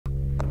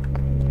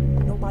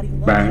Nobody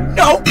loves Bang. you.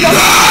 No,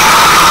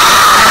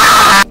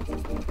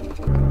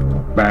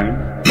 no. Bang.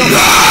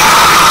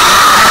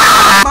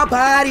 My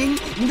body,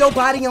 your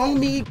body on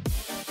me.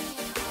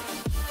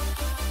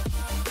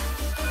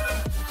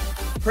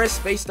 Press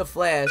space to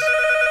flash.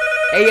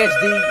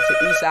 ASD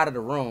to east side of the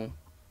room.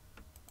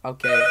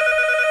 Okay.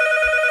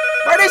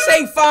 Bro, this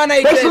ain't fun.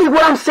 Basically,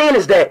 what I'm saying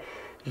is that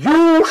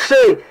you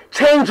should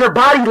change your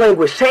body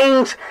language,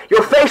 change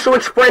your facial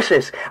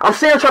expressions. I'm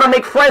saying trying to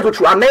make friends with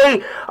you. I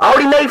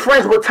already made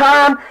friends with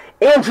Tom,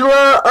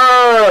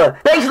 Angela.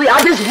 Basically,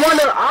 I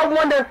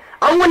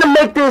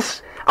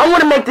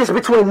wanna make this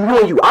between you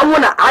and you. I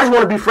just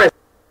wanna be friends.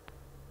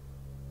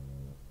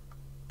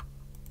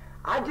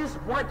 I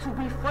just want to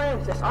be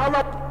friends. That's all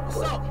I. What's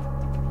up?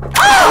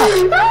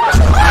 Oh!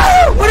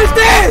 What is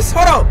this?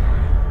 Hold on.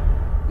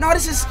 No,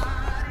 this is.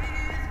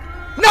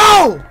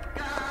 No!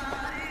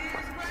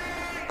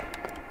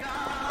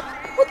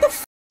 What the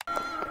f?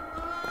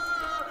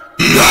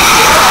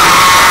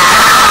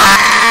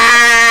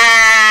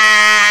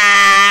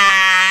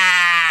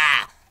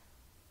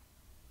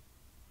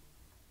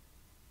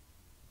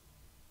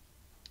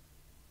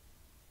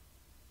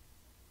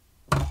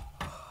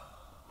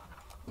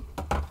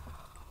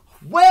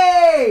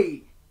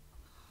 Wait!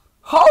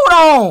 Hold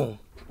on!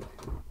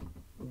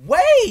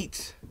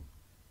 Wait!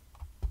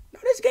 No,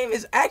 this game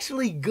is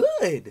actually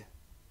good.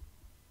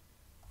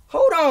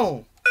 Hold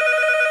on.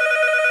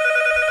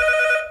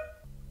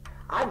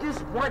 I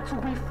just want to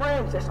be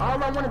friends. That's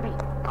all I want to be.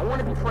 I want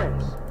to be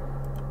friends.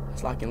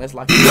 Let's lock in. Let's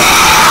lock in.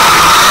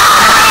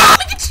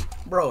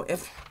 Bro,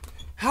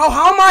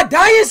 how am I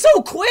dying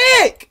so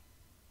quick?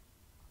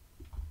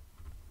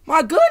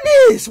 My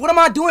goodness, what am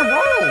I doing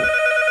wrong?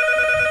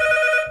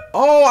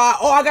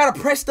 I gotta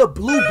press the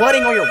blue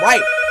button on your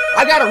right.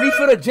 I gotta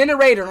refill the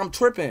generator. I'm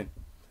tripping.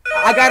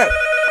 I gotta.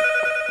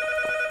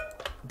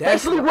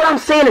 Basically, what I'm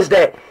saying is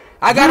that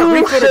I gotta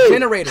refill the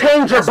generator.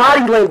 Change your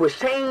body language,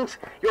 change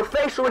your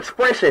facial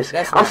expressions.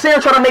 I'm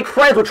saying trying to make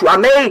friends with you.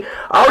 I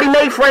already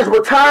made friends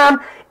with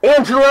Tom,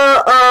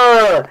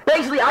 Angela.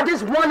 Basically, I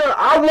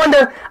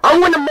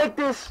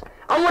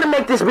wanna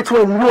make this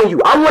between you and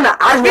you. I just wanna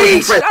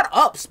be friends. Shut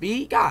up,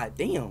 Speed. God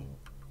damn.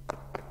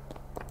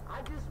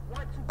 I just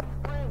want to be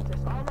friends.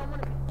 That's all I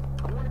wanna be.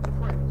 I wanna be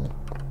friends.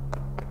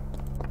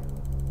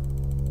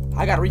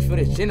 I gotta refill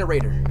this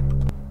generator.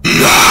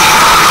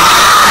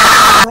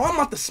 Bro, I'm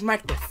about to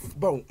smack the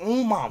bro.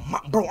 Oh my,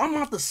 bro, I'm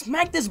about to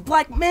smack this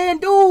black man,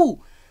 dude.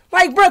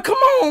 Like, bro, come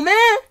on,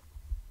 man.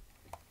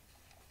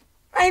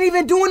 I ain't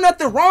even doing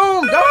nothing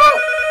wrong, dog.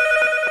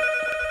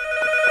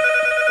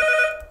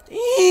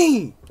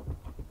 Dang.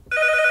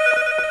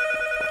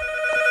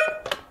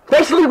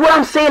 Basically, what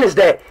I'm saying is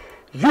that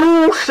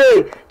you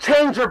should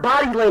change your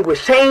body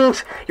language,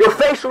 change your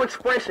facial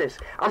expressions.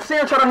 I'm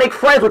saying trying to make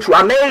friends with you.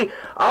 I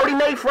already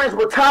made friends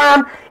with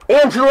Tom,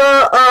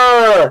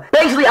 Angela.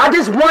 Basically, I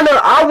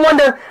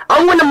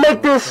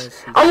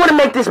wanna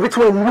make this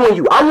between you and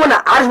you. I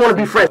just wanna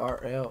be friends.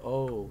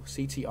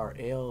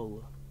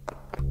 CTRL.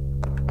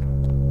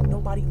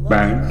 Nobody loves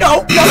Bang. you.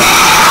 No.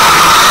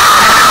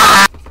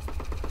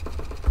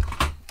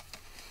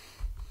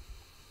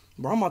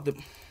 Bro, I'm about to.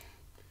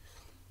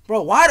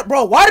 Bro, why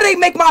do they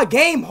make my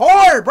game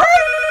hard, bro?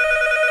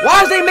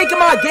 Why is they making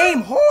my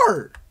game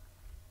hard?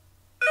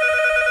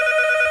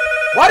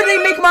 Why do they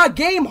make my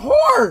game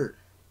hard?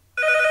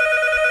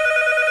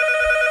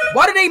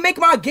 Why do they make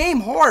my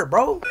game hard,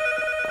 bro?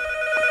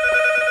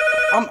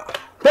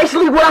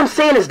 Basically, what I'm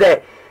saying is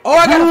that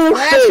I gotta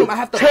flash him. I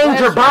have to change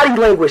your body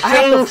language,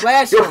 change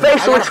your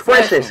facial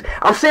expressions.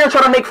 I'm saying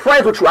trying to make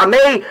friends with you.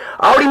 I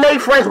already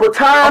made friends with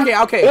Tom,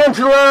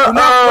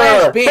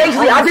 Angela.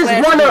 Basically, I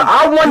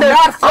wanna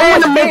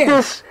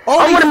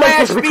make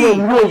this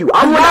between you and you.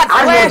 I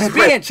wanna be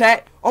friends.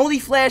 Chat. Only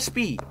flash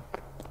speed.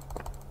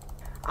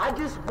 I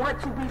just want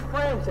to be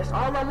friends. That's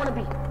all I wanna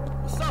be.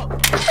 What's up?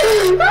 That's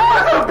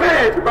a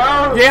bitch,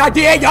 bro. Yeah, I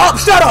did, y'all.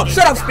 Shut up,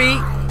 Speed.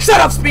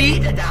 Shut up,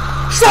 Speed.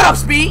 Shut up,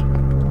 Speed.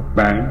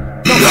 Bang.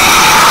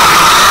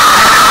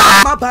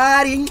 My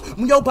body,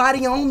 your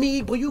body on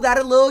me, boy, you got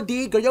a little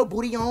D, girl, your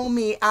booty on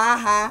me,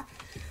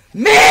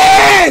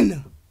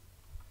 Man!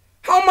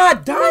 How am I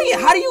dying?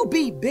 How do you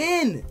beat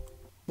Ben?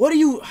 What do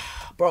you,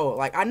 bro,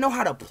 like, I know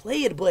how to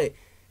play it, but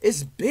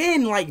it's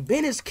Ben, like,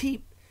 Ben is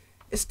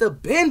it's the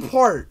Ben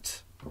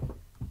part.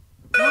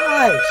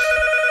 Gosh.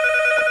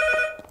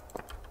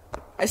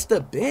 It's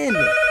the Ben.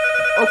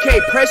 Okay,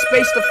 press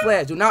space to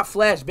flash. Do not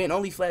flash Ben,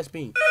 only flash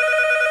Ben.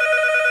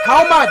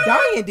 How am I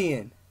dying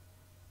then?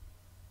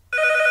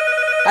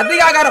 I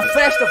think I gotta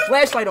flash the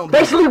flashlight on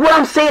Ben. Basically, what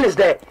I'm saying is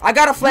that I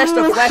gotta flash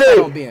the flashlight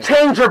on Ben.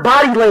 Change your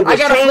body language. I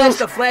gotta flash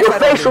the flashlight your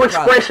facial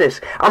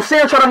expressions. I'm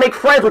saying trying to make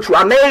friends with you.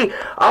 I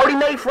already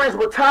made friends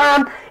with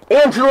Tom,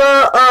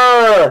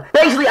 Angela.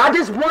 Basically, I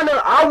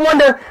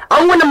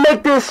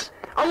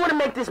wanna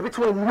make this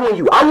between you and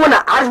you. I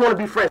just wanna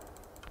be friends.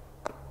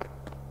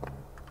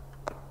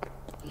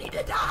 Need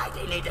to die.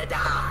 They need to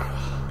die.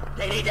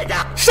 They need to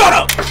die. Shut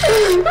up! That's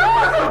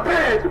a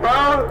bitch,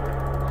 bro.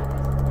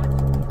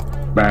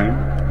 Bang.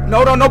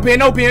 no Ben,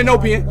 no Ben, no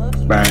Ben.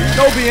 Bang.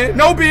 No Ben,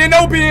 no Ben,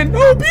 no Ben,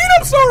 no Ben,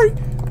 I'm sorry.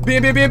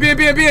 Ben.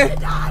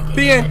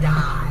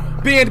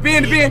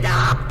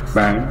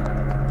 Bang.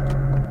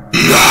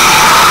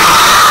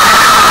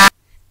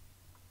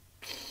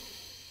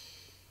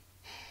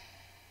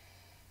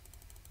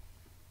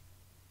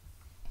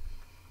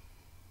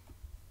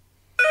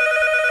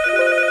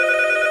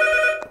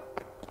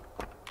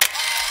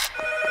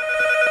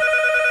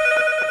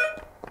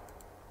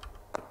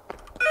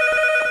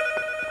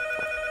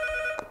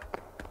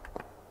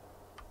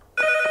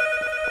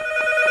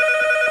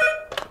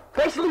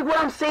 Basically, what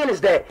I'm saying is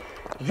that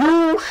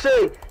you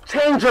should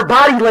change your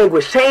body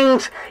language,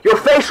 change your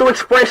facial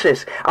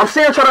expressions. I'm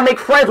saying trying to make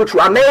friends with you.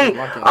 I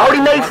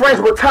already made friends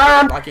with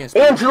Tom,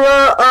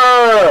 Angela.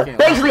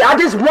 Basically, I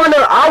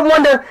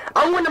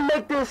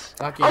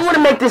wanna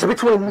make this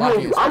between me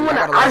and you.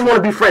 I just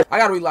wanna be friends. I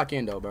gotta relock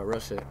in though, bro. Real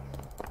shit.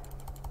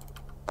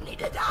 They need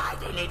to die.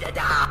 They need to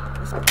die.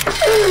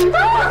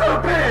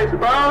 Bitch,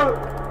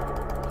 bro.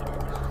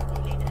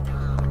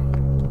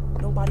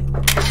 Nobody.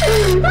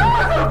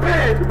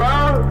 Bitch,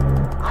 bro.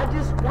 I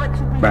just want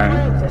to be Bang.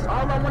 friends. That's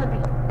all I want to be.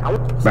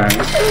 Bang.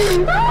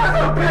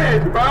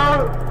 Bitch,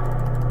 bro.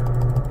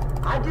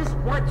 I just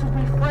want to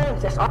be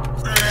friends. That's all.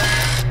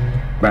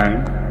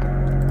 Bang.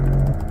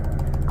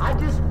 I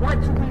just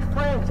want to be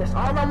friends. That's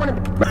all I want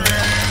to be.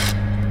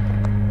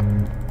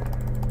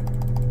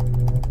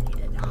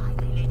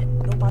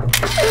 Nobody.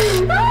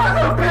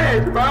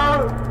 Bitch,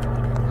 bro.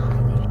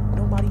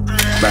 Nobody.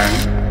 Bang.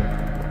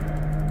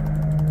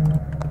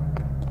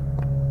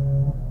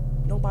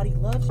 Nobody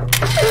loves you.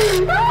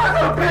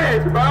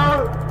 Bitch,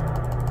 bro.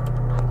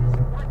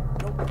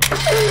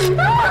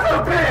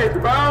 Bitch,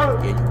 bro.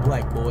 Yeah, you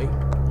black boy.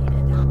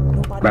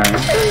 Nobody. Bang.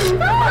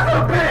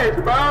 Bitch,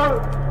 bro.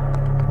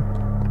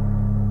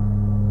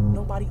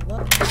 Nobody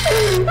loves you.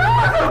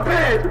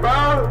 Bitch, bro.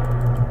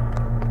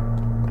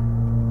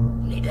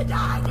 Need to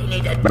die. They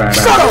need to Bang.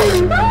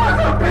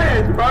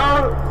 Bitch,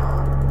 bro.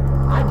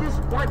 I just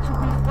want to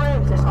be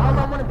friends. That's all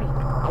I want to be.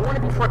 I want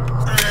to be friends.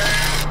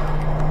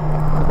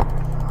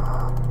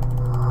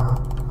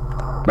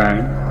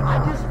 Bang.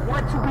 I just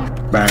want to be.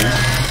 Bang.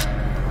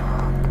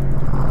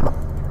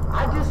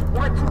 I just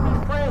want to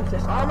be friends.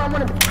 That's all I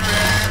want to be.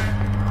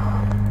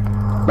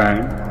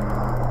 Bang.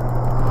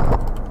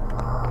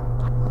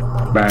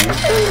 Bang.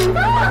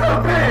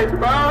 Bitch,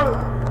 bro.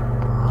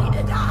 need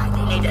to die.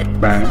 They need to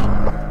Bang.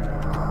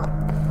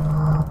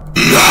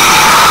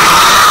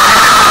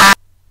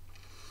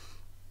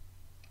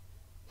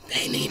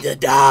 They need to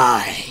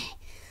die.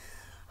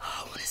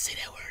 Oh, I want to say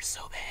that word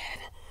so bad.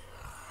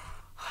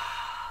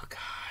 Oh,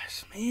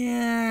 gosh,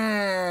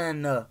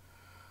 man.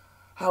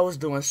 I was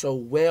doing so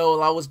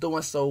well.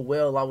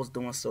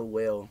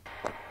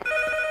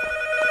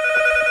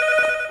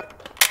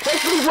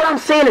 Basically, what I'm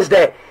saying is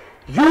that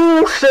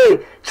you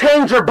should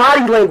change your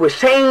body language,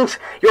 change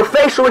your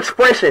facial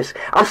expressions.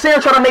 I'm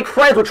saying trying to make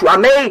friends with you.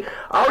 I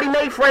already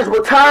made friends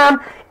with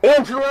Tom,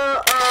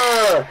 Angela.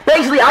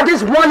 Basically, I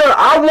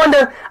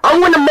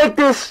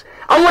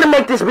wanna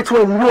make this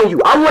between you and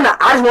you. I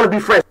just wanna be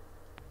friends.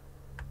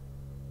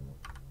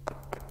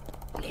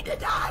 need to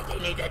die. They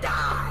need to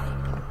die.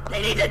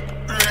 They need to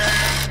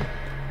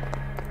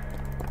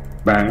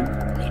Bang.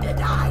 need to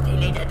die. They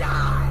need to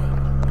die.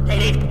 They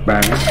need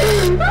Bang.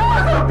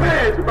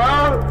 Bitch,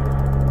 bro.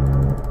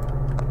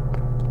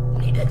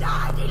 need to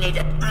die. They need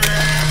to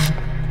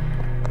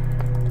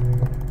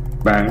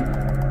Bang.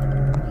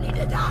 need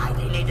to die.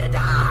 They need to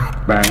die.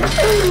 Bang.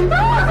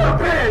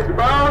 Bitch,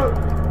 bro.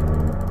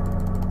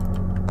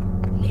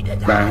 Need to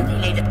die. Bang. They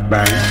need to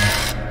Bang.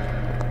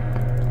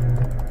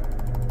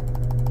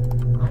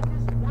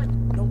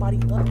 Nobody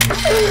loves you.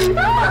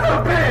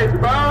 Bitch,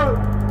 bro.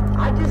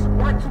 I just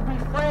want to be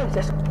friends.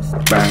 That's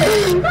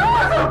Bang.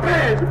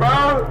 bitch,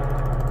 bro.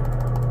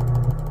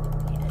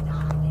 need to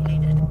die. They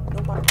need to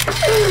Nobody.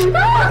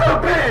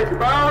 Bitch,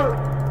 bro.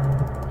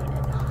 need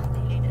to die.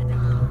 They need to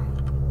die.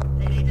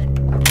 They need to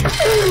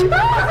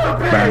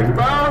Bitch,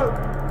 bro.